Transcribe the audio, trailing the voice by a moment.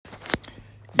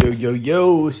Yo, yo,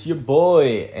 yo, it's your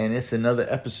boy, and it's another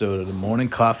episode of the Morning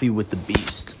Coffee with the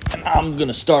Beast. And I'm going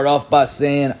to start off by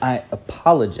saying I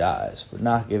apologize for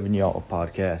not giving y'all a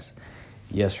podcast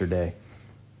yesterday.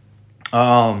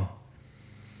 I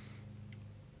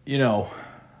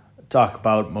talk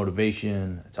about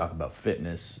motivation, I talk about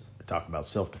fitness, I talk about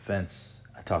self-defense,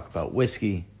 I talk about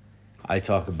whiskey, I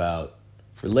talk about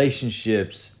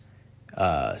relationships,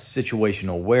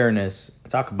 situational awareness, I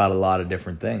talk about a lot of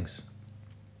different things.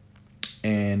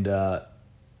 And, the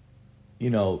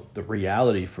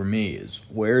reality for me is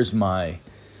where's my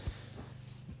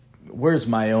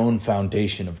own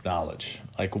foundation of knowledge?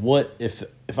 Like, what if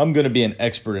I'm going to be an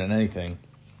expert in anything,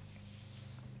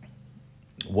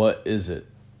 what is it?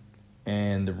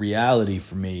 And the reality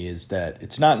for me is that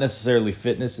it's not necessarily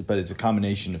fitness, but it's a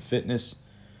combination of fitness,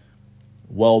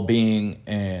 well-being,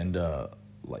 and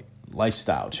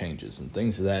lifestyle changes and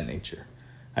things of that nature.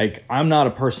 Like, I'm not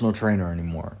a personal trainer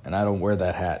anymore, and I don't wear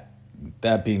that hat.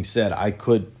 That being said, I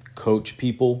could coach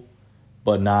people,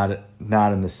 but not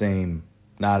at the same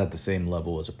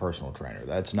level as a personal trainer.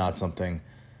 That's not something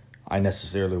I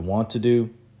necessarily want to do,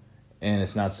 and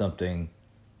it's not something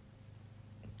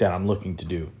that I'm looking to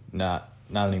do. Not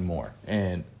anymore.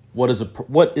 And what is a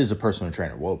personal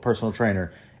trainer? Well, a personal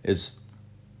trainer it's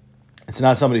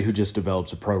not somebody who just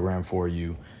develops a program for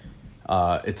you.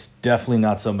 It's definitely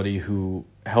not somebody who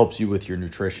helps you with your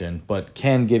nutrition, but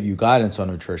can give you guidance on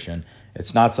nutrition.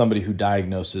 It's not somebody who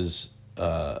diagnoses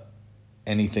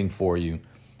anything for you.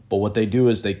 But what they do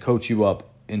is they coach you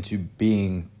up into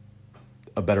being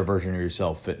a better version of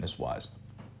yourself fitness-wise.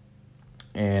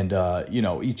 And,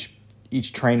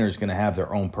 each trainer is going to have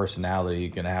their own personality,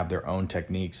 going to have their own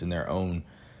techniques and their own,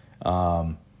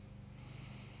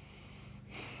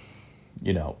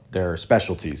 their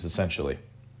specialties, essentially.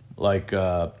 Like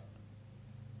who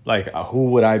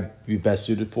would I be best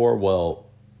suited for? Well,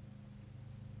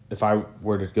 if I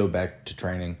were to go back to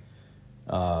training,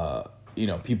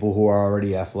 people who are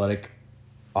already athletic,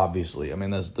 obviously. I mean,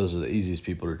 those are the easiest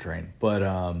people to train. But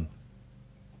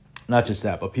not just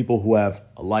that, but people who have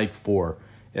a like for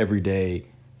everyday,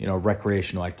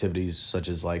 recreational activities such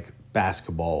as like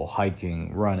basketball,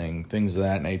 hiking, running, things of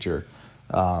that nature.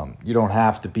 You don't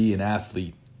have to be an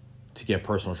athlete to get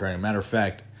personal training. Matter of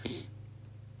fact,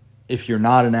 if you're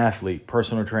not an athlete,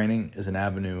 personal training is an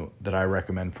avenue that I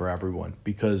recommend for everyone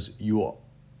because you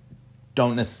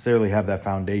don't necessarily have that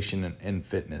foundation in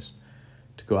fitness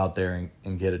to go out there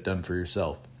and get it done for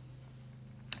yourself.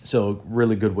 So a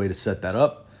really good way to set that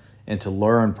up and to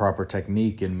learn proper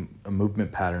technique and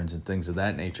movement patterns and things of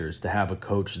that nature is to have a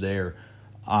coach there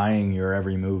eyeing your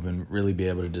every move and really be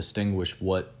able to distinguish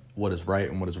what is right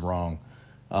and what is wrong,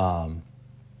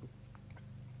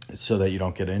 so that you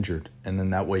don't get injured. And then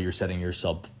that way you're setting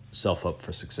yourself up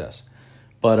for success.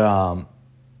 But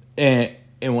and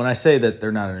when I say that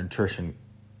they're not a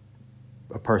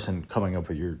person coming up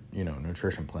with your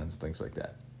nutrition plans and things like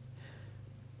that,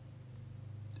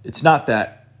 it's not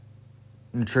that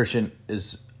nutrition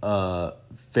is a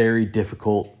very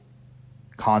difficult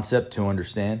concept to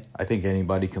understand. I think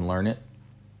anybody can learn it.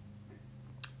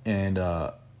 And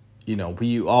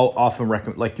we all often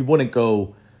recommend, like, you wouldn't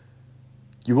go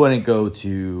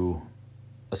to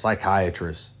a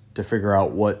psychiatrist to figure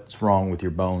out what's wrong with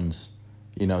your bones,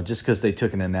 just because they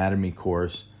took an anatomy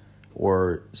course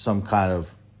or some kind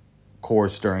of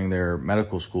course during their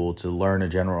medical school to learn a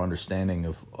general understanding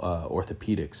of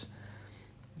orthopedics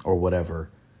or whatever.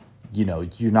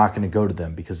 You're not going to go to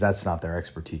them because that's not their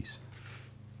expertise.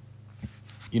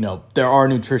 There are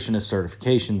nutritionist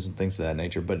certifications and things of that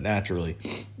nature, but naturally,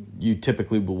 you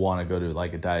typically will want to go to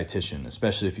like a dietitian,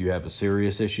 especially if you have a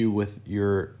serious issue with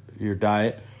your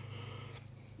diet.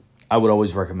 I would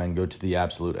always recommend go to the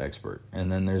absolute expert. And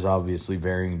then there's obviously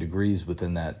varying degrees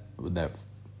within that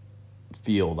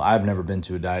field. I've never been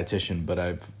to a dietitian, but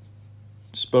I've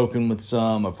spoken with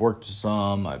some, I've worked with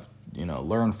some, I've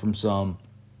learned from some,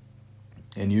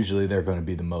 and usually they're going to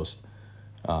be the most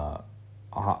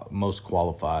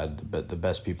qualified, but the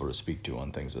best people to speak to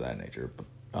on things of that nature.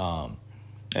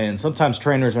 And sometimes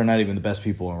trainers are not even the best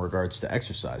people in regards to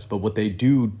exercise, but what they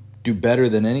do better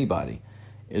than anybody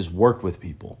is work with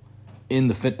people in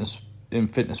fitness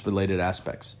related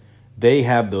aspects. They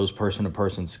have those person to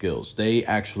person skills. They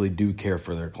actually do care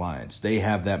for their clients. They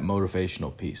have that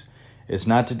motivational piece. It's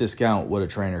not to discount what a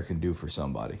trainer can do for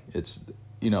somebody. It's,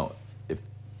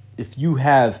 if you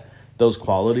have those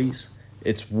qualities,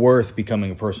 it's worth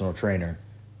becoming a personal trainer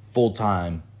full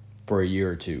time for a year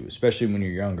or two, especially when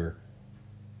you're younger.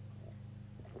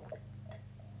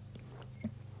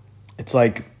 It's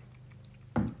like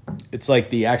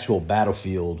the actual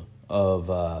battlefield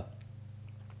of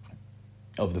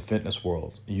of the fitness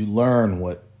world. You learn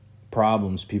what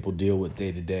problems people deal with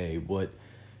day to day, what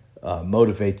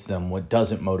motivates them, what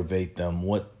doesn't motivate them,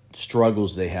 what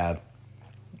struggles they have.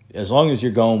 As long as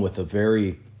you're going with a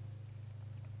very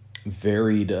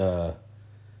varied, a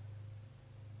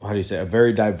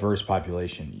very diverse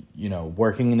population,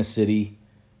 working in a city,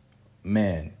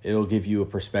 man, it'll give you a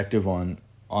perspective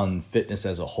on fitness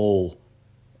as a whole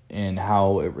and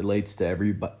how it relates to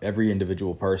every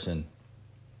individual person.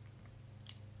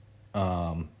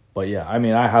 But yeah, I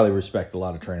mean, I highly respect a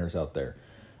lot of trainers out there,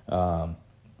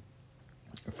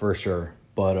 for sure.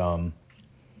 But,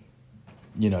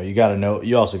 you got to know,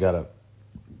 you also got to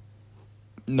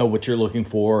know what you're looking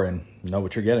for and know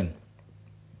what you're getting.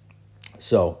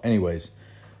 So anyways,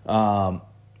 but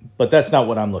that's not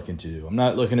what I'm looking to do. I'm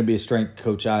not looking to be a strength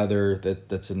coach either.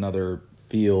 That's another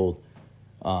field.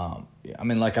 I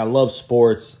mean, like, I love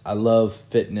sports, I love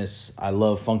fitness, I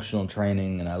love functional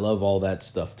training, and I love all that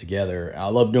stuff together. I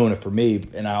love doing it for me,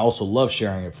 and I also love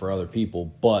sharing it for other people.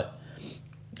 But,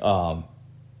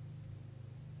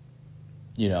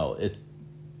 it's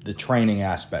the training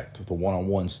aspect, the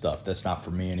one-on-one stuff, that's not for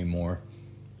me anymore.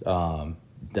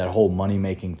 That whole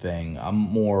money-making thing, I'm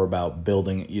more about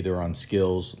building either on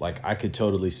skills. Like, I could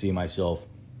totally see myself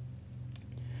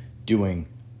doing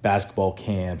basketball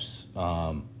camps,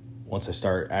 once I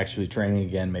start actually training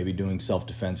again, maybe doing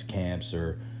self-defense camps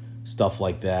or stuff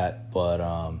like that. But,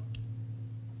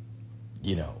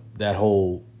 that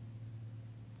whole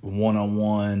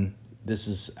one-on-one, this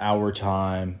is our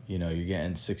time, you're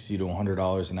getting $60 to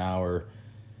 $100 an hour.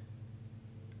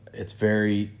 It's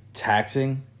very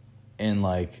taxing, and,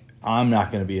 like, I'm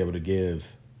not going to be able to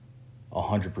give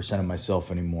 100% of myself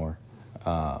anymore,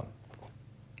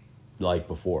 like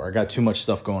before. I got too much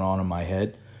stuff going on in my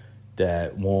head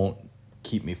that won't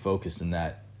keep me focused in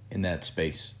that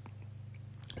space.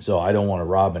 So I don't want to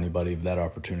rob anybody of that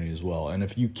opportunity as well. And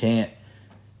if you can't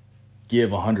give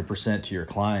 100% to your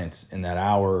clients in that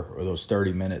hour or those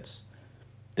 30 minutes,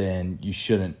 then you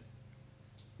shouldn't.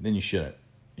 You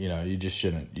just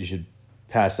shouldn't. You should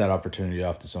pass that opportunity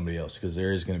off to somebody else, because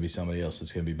there is going to be somebody else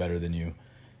that's going to be better than you,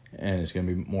 and it's going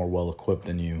to be more well-equipped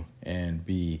than you, and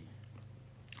be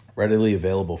readily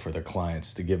available for their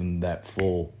clients to give them that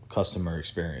full customer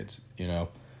experience. It's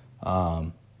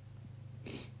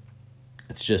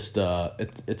just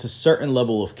it's a certain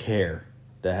level of care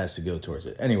that has to go towards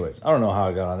it. Anyways, I don't know how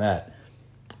I got on that,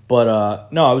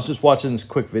 but no, I was just watching this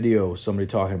quick video of somebody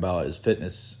talking about, is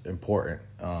fitness important,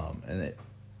 and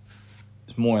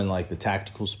it's more in, like, the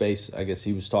tactical space, I guess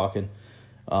he was talking,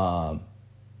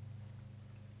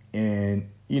 and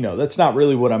that's not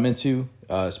really what I'm into.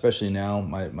 Especially now,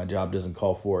 my job doesn't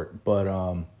call for it,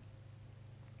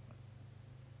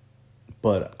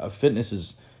 but fitness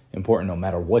is important no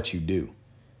matter what you do.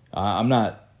 I'm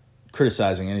not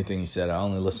criticizing anything he said. I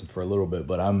only listened for a little bit,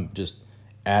 but I'm just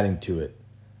adding to it.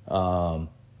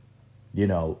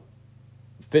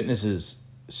 Fitness is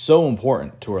so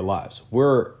important to our lives.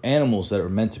 We're animals that are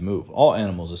meant to move. All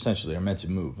animals essentially are meant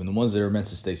to move, and the ones that are meant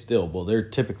to stay still, well, they're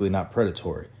typically not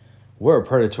predatory. We're a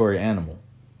predatory animal.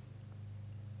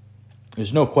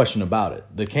 There's no question about it.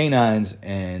 The canines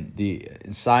and the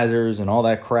incisors and all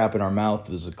that crap in our mouth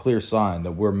is a clear sign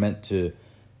that we're meant to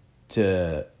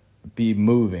be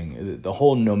moving. The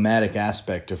whole nomadic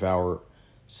aspect of our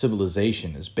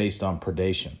civilization is based on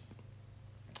predation.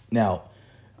 Now,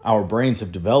 our brains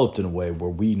have developed in a way where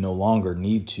we no longer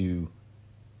need to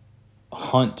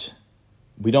hunt.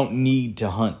 We don't need to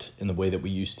hunt in the way that we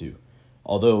used to.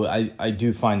 Although I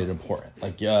do find it important.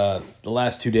 Like, the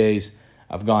last 2 days,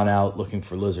 I've gone out looking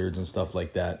for lizards and stuff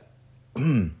like that,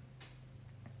 and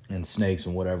snakes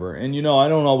and whatever. And, I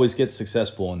don't always get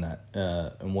successful in that,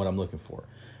 in what I'm looking for.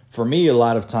 For me, a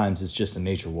lot of times it's just a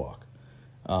nature walk.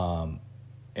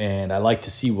 And I like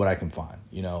to see what I can find.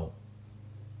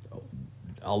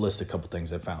 I'll list a couple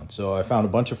things I found. So I found a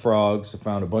bunch of frogs. I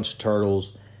found a bunch of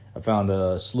turtles. I found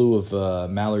a slew of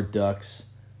mallard ducks.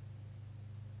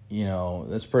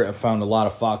 I found a lot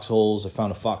of foxholes. I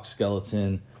found a fox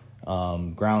skeleton.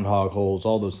 Groundhog holes,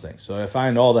 all those things. So I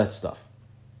find all that stuff.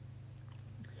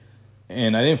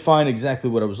 And I didn't find exactly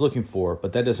what I was looking for,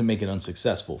 but that doesn't make it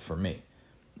unsuccessful for me.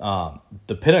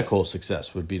 The pinnacle of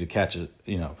success would be to catch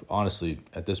honestly,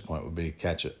 at this point, would be to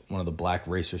catch one of the black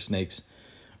racer snakes,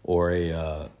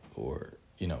 or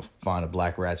find a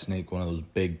black rat snake, one of those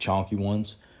big chonky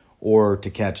ones, or to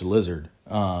catch a lizard.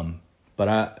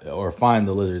 Or find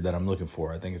the lizard that I'm looking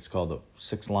for. I think it's called the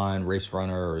 6-line race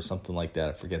runner or something like that.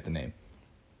 I forget the name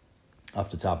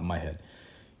off the top of my head.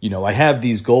 I have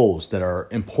these goals that are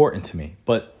important to me,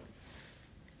 but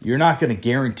you're not going to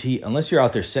guarantee, unless you're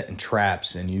out there setting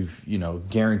traps and you've,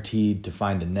 guaranteed to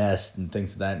find a nest and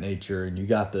things of that nature, and you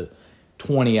got the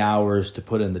 20 hours to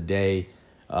put in the day,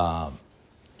 6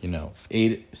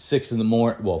 in the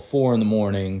morning, 4 in the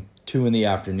morning, 2 in the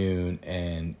afternoon,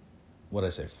 and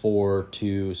 4,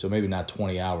 2, so maybe not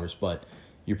 20 hours, but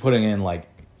you're putting in like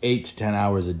 8 to 10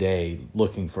 hours a day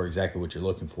looking for exactly what you're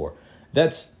looking for.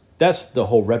 That's the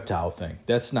whole reptile thing.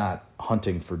 That's not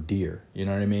hunting for deer, you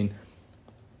know what I mean?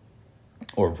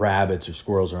 Or rabbits or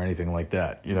squirrels or anything like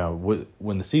that.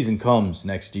 When the season comes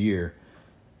next year,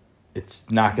 it's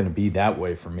not going to be that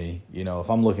way for me. If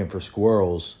I'm looking for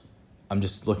squirrels, I'm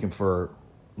just looking for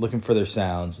their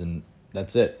sounds, and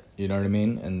that's it. You know what I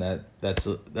mean? And that's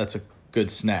a good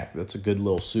snack. That's a good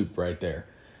little soup right there.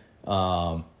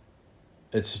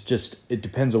 It's just, it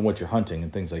depends on what you're hunting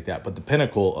and things like that. But the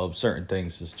pinnacle of certain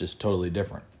things is just totally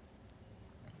different.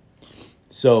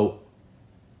 So,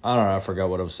 I don't know, I forgot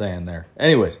what I was saying there.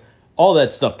 Anyways, all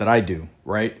that stuff that I do,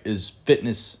 right, is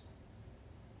fitness,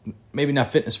 maybe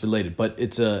not fitness related, but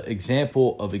it's an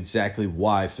example of exactly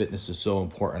why fitness is so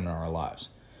important in our lives.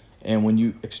 And when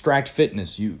you extract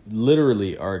fitness, you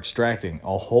literally are extracting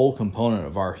a whole component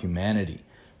of our humanity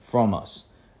from us.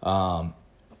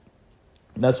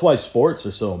 That's why sports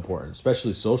are so important,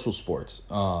 especially social sports.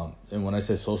 And when I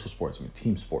say social sports, I mean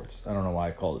team sports. I don't know why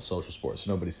I call it social sports.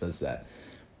 Nobody says that.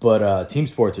 But team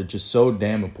sports are just so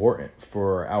damn important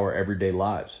for our everyday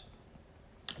lives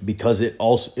because it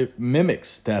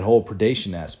mimics that whole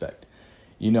predation aspect.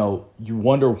 You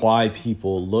wonder why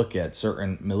people look at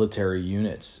certain military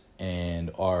units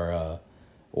and or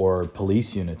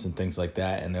police units and things like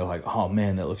that, and they're like, oh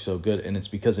man, that looks so good. And it's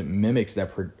because it mimics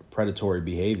that predatory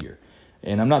behavior.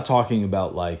 And I'm not talking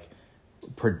about like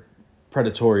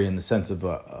predatory in the sense of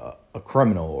a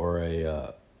criminal or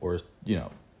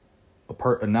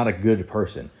not a good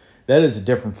person. That is a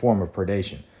different form of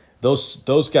predation.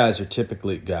 Those guys are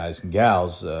typically, guys and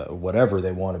gals, whatever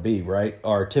they want to be, right,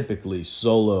 are typically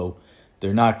solo.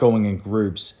 They're not going in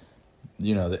groups.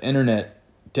 The internet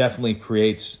definitely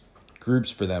creates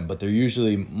groups for them, but they're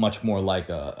usually much more like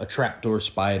a trapdoor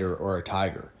spider or a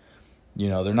tiger.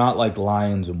 They're not like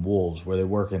lions and wolves where they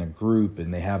work in a group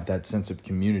and they have that sense of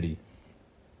community.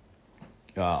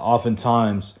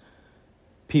 Oftentimes,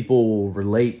 people will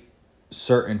relate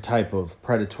certain type of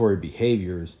predatory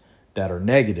behaviors that are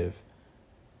negative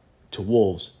to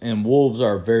wolves. And wolves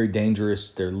are very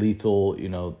dangerous. They're lethal,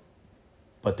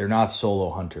 but they're not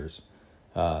solo hunters.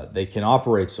 They can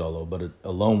operate solo, but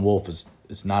a lone wolf is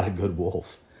not a good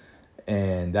wolf.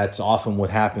 And that's often what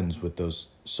happens with those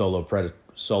solo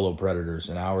predators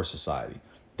in our society.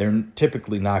 They're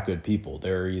typically not good people.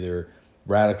 They're either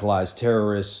radicalized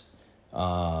terrorists,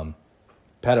 pedophiles,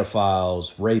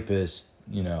 rapists,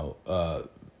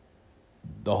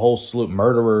 the whole slew,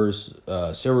 murderers,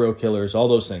 serial killers, all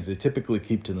those things. They typically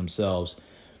keep to themselves.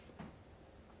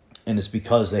 And it's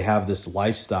because they have this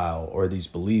lifestyle or these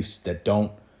beliefs that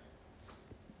don't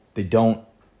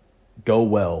go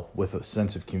well with a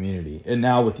sense of community. And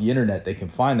now with the internet, they can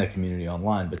find that community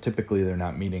online, but typically they're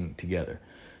not meeting together.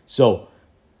 So,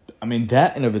 I mean,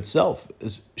 that in of itself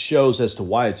shows as to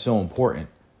why it's so important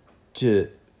to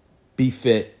be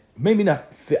fit. Maybe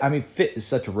not fit. I mean, fit is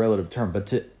such a relative term, but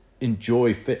to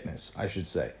enjoy fitness, I should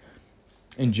say.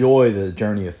 Enjoy the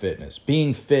journey of fitness.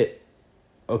 Being fit,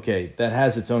 okay, that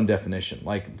has its own definition.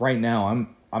 Like right now,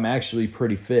 I'm actually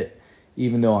pretty fit,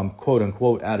 even though I'm quote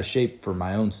unquote out of shape for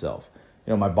my own self.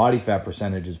 My body fat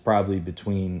percentage is probably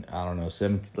between, I don't know,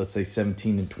 let's say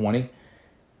 17 and 20.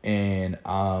 And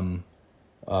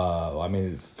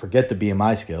forget the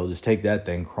BMI scale. Just take that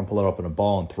thing, crumple it up in a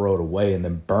ball and throw it away and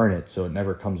then burn it so it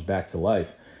never comes back to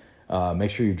life.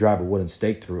 Make sure you drive a wooden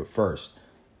stake through it first.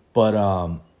 But,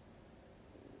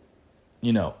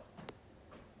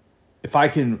 if I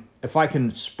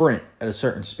can sprint at a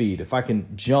certain speed, if I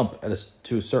can jump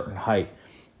to a certain height,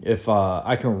 if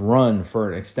I can run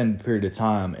for an extended period of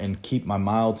time and keep my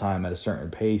mile time at a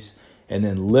certain pace and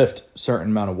then lift a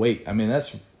certain amount of weight, I mean,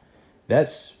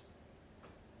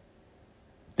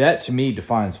 that to me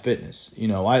defines fitness.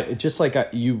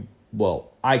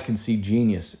 I can see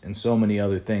genius in so many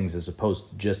other things as opposed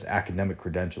to just academic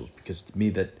credentials, because to me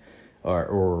that,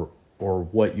 or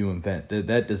what you invent,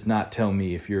 that does not tell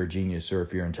me if you're a genius or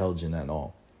if you're intelligent at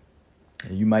all.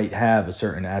 You might have a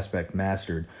certain aspect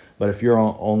mastered, but if you're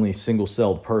only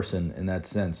single-celled person in that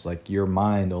sense, like your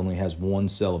mind only has one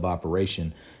cell of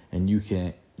operation, and you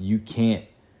can't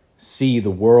see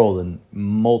the world in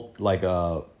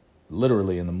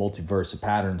literally in the multiverse of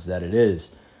patterns that it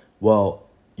is, well,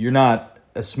 you're not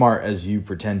as smart as you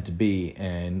pretend to be,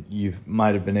 and you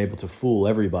might have been able to fool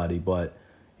everybody, but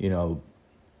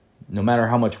no matter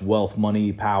how much wealth,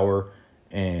 money, power,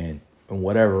 and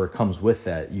whatever comes with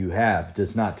that you have,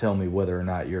 does not tell me whether or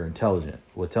not you're intelligent.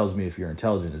 What tells me if you're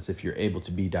intelligent is if you're able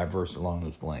to be diverse along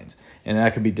those lanes. And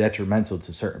that can be detrimental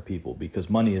to certain people because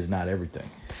money is not everything.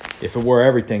 If it were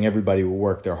everything, everybody would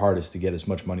work their hardest to get as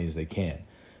much money as they can.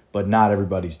 But not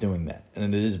everybody's doing that.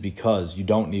 And it is because you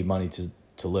don't need money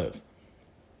to live.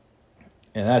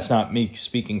 And that's not me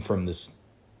speaking from this,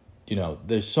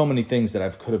 there's so many things that I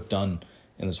could have done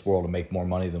in this world to make more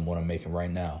money than what I'm making right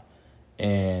now.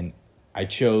 And I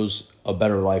chose a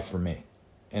better life for me.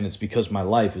 And it's because my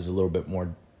life is a little bit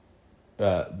more,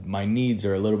 my needs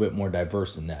are a little bit more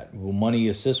diverse than that. Will money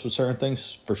assist with certain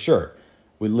things? For sure.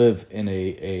 We live in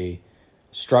a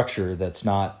structure that's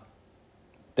not,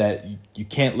 that you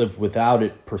can't live without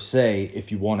it per se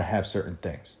if you want to have certain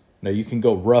things. Now, you can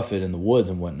go rough it in the woods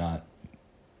and whatnot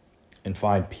and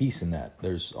find peace in that.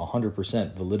 There's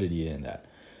 100% validity in that.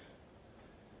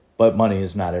 But money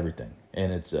is not everything.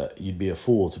 And it's you'd be a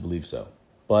fool to believe so.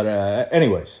 But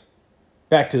anyways,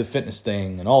 back to the fitness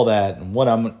thing and all that and what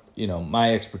I'm,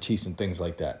 my expertise and things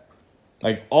like that.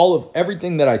 Like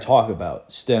everything that I talk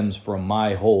about stems from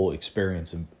my whole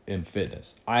experience in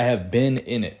fitness. I have been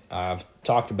in it. I've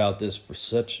talked about this for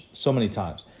so many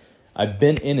times. I've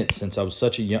been in it since I was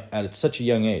at such a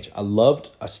young age.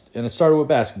 And it started with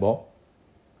basketball.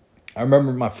 I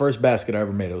remember my first basket I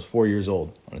ever made. I was 4 years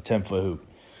old on a 10-foot hoop.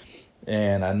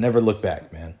 And I never looked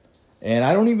back, man. And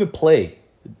I don't even play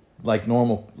like a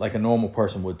normal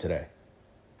person would today.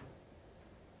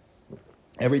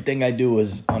 Everything I do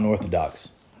is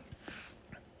unorthodox.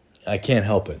 I can't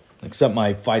help it, except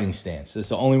my fighting stance. It's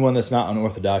the only one that's not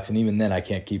unorthodox, and even then I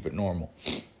can't keep it normal.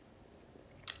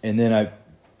 And then I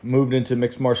moved into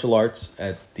mixed martial arts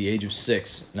at the age of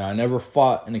 6. Now, I never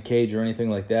fought in a cage or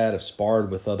anything like that. I've sparred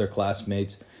with other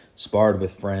classmates, sparred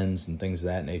with friends and things of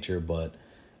that nature, but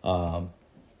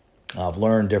I've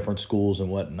learned different schools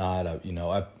and whatnot.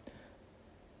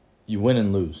 You win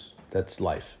and lose. That's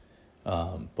life.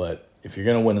 But if you're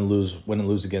going to win and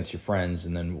lose against your friends,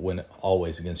 and then win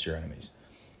always against your enemies.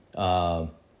 But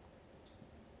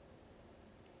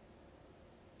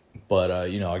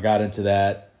I got into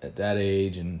that at that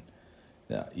age, and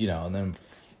and then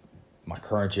my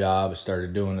current job, I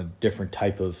started doing a different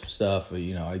type of stuff.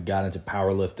 I got into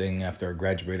powerlifting after I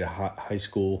graduated high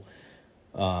school.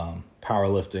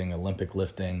 Powerlifting, Olympic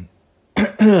lifting,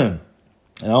 and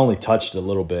I only touched a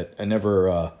little bit. I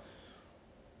never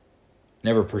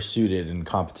pursued it in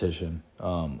competition.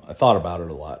 I thought about it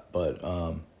a lot, but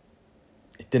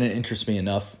it didn't interest me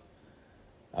enough,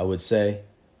 I would say.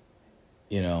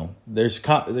 There's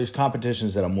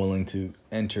competitions that I'm willing to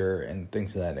enter and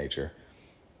things of that nature,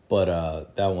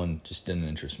 but that one just didn't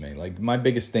interest me. Like, my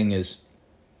biggest thing is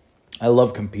I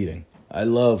love competing. I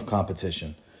love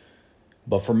competition.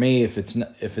 But for me, if it's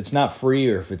not free,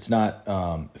 or if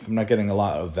I'm not getting a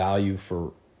lot of value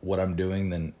for what I'm doing,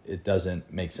 then it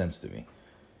doesn't make sense to me.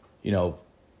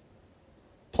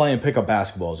 Playing pickup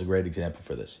basketball is a great example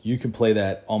for this. You can play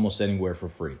that almost anywhere for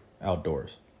free,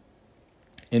 outdoors.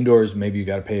 Indoors, maybe you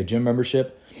got to pay a gym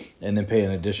membership and then pay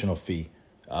an additional fee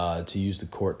to use the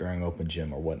court during open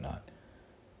gym or whatnot.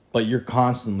 But you're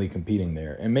constantly competing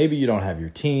there. And maybe you don't have your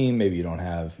team, maybe you don't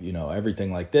have,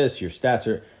 everything like this, your stats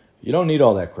are... You don't need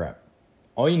all that crap.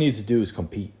 All you need to do is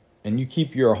compete. And you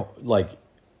keep your, how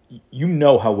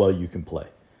well you can play.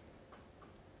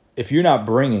 If you're not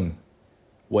bringing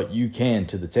what you can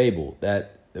to the table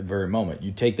that very moment,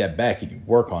 you take that back and you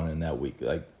work on it in that week.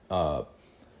 Like,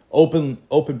 open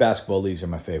basketball leagues are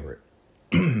my favorite.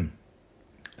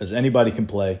 As anybody can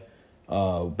play.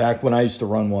 Back when I used to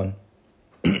run one,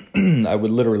 I would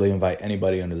literally invite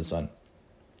anybody under the sun.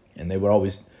 And they would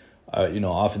always...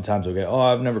 oftentimes they'll go,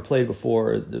 I've never played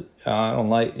before. I don't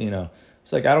like,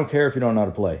 It's like, I don't care if you don't know how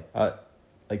to play.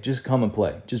 Just come and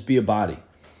play. Just be a body.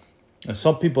 And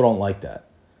some people don't like that.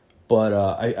 But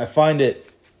I find it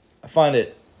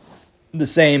the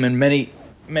same in many,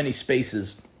 many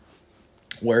spaces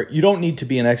where you don't need to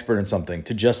be an expert in something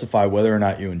to justify whether or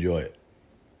not you enjoy it.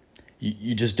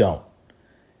 You just don't.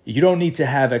 You don't need to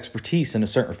have expertise in a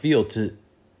certain field to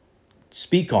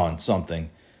speak on something,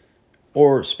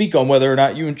 or speak on whether or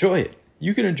not you enjoy it.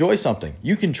 You can enjoy something.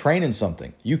 You can train in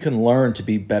something. You can learn to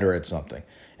be better at something.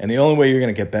 And the only way you're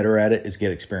going to get better at it is get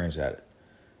experience at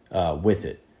it, with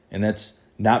it. And that's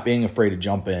not being afraid to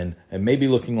jump in and maybe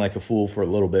looking like a fool for a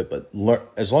little bit. But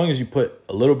as long as you put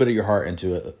a little bit of your heart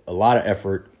into it, a lot of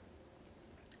effort,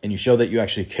 and you show that you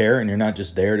actually care and you're not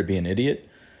just there to be an idiot,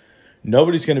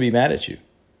 nobody's going to be mad at you.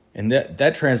 And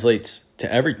that translates to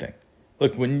everything.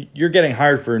 Look, when you're getting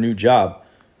hired for a new job,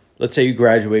 let's say you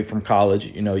graduate from college,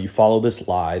 you follow this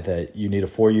lie that you need a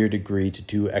 4-year degree to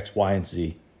do X, Y, and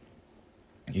Z.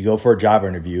 You go for a job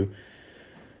interview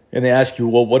and they ask you,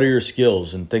 well, what are your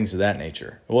skills and things of that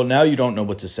nature? Well, now you don't know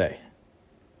what to say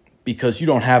because you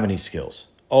don't have any skills.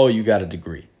 Oh, you got a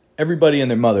degree. Everybody and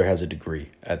their mother has a degree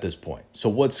at this point. So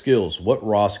what skills, what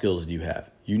raw skills do you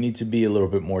have? You need to be a little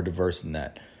bit more diverse than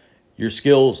that. Your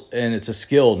skills, and it's a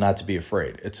skill not to be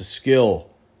afraid. It's a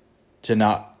skill to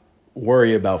not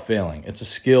worry about failing. It's a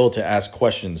skill to ask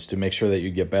questions to make sure that you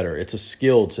get better. It's a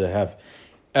skill to have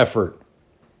effort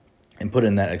and put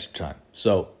in that extra time.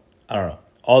 So, I don't know.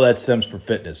 All that stems from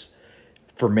fitness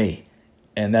for me.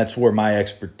 And that's where my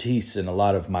expertise in a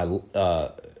lot of my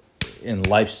in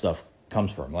life stuff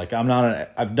comes from. Like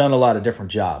I've done a lot of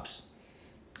different jobs.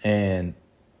 And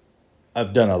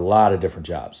I've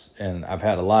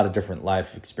had a lot of different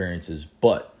life experiences,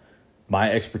 but my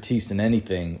expertise in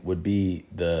anything would be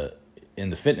in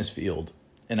the fitness field.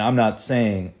 And I'm not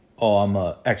saying, I'm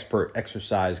an expert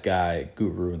exercise guy,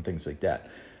 guru, and things like that.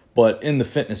 But in the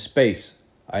fitness space,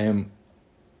 I am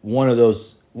one of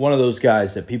those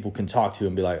guys that people can talk to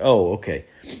and be like, oh, okay,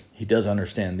 he does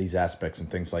understand these aspects and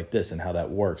things like this and how that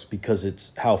works, because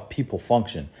it's how people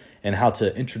function and how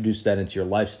to introduce that into your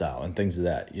lifestyle and things of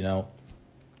that,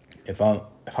 If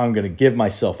I'm going to give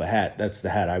myself a hat, that's the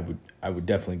hat I would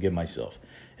definitely give myself.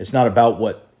 It's not about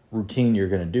what routine you're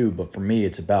going to do, but for me,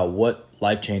 it's about what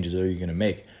life changes are you going to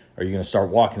make. Are you going to start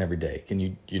walking every day? Can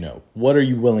you, what are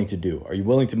you willing to do? Are you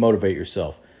willing to motivate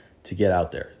yourself to get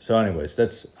out there? So anyways,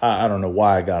 I don't know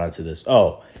why I got onto this.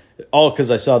 All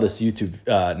because I saw this YouTube,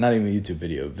 not even a YouTube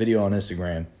video on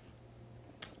Instagram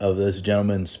of this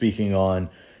gentleman speaking on,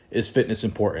 is fitness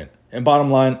important? And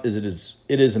bottom line is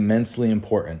it is immensely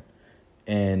important.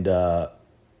 And,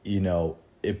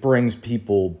 it brings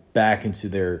people back into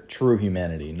their true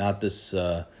humanity, not this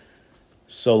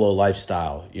solo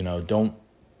lifestyle.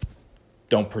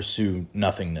 Don't pursue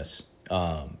nothingness.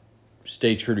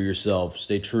 Stay true to yourself.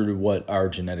 Stay true to what our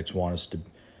genetics want us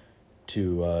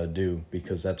to do,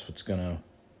 because that's what's going to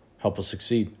help us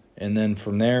succeed. And then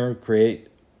from there,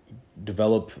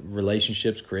 develop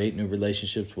relationships, create new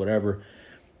relationships, whatever,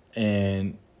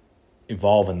 and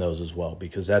evolve in those as well,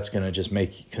 because that's going to just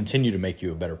continue to make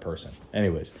you a better person.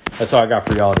 Anyways, that's all I got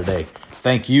for y'all today.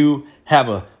 Thank you. Have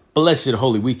a blessed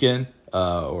Holy Weekend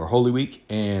or Holy Week,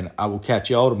 and I will catch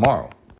y'all tomorrow.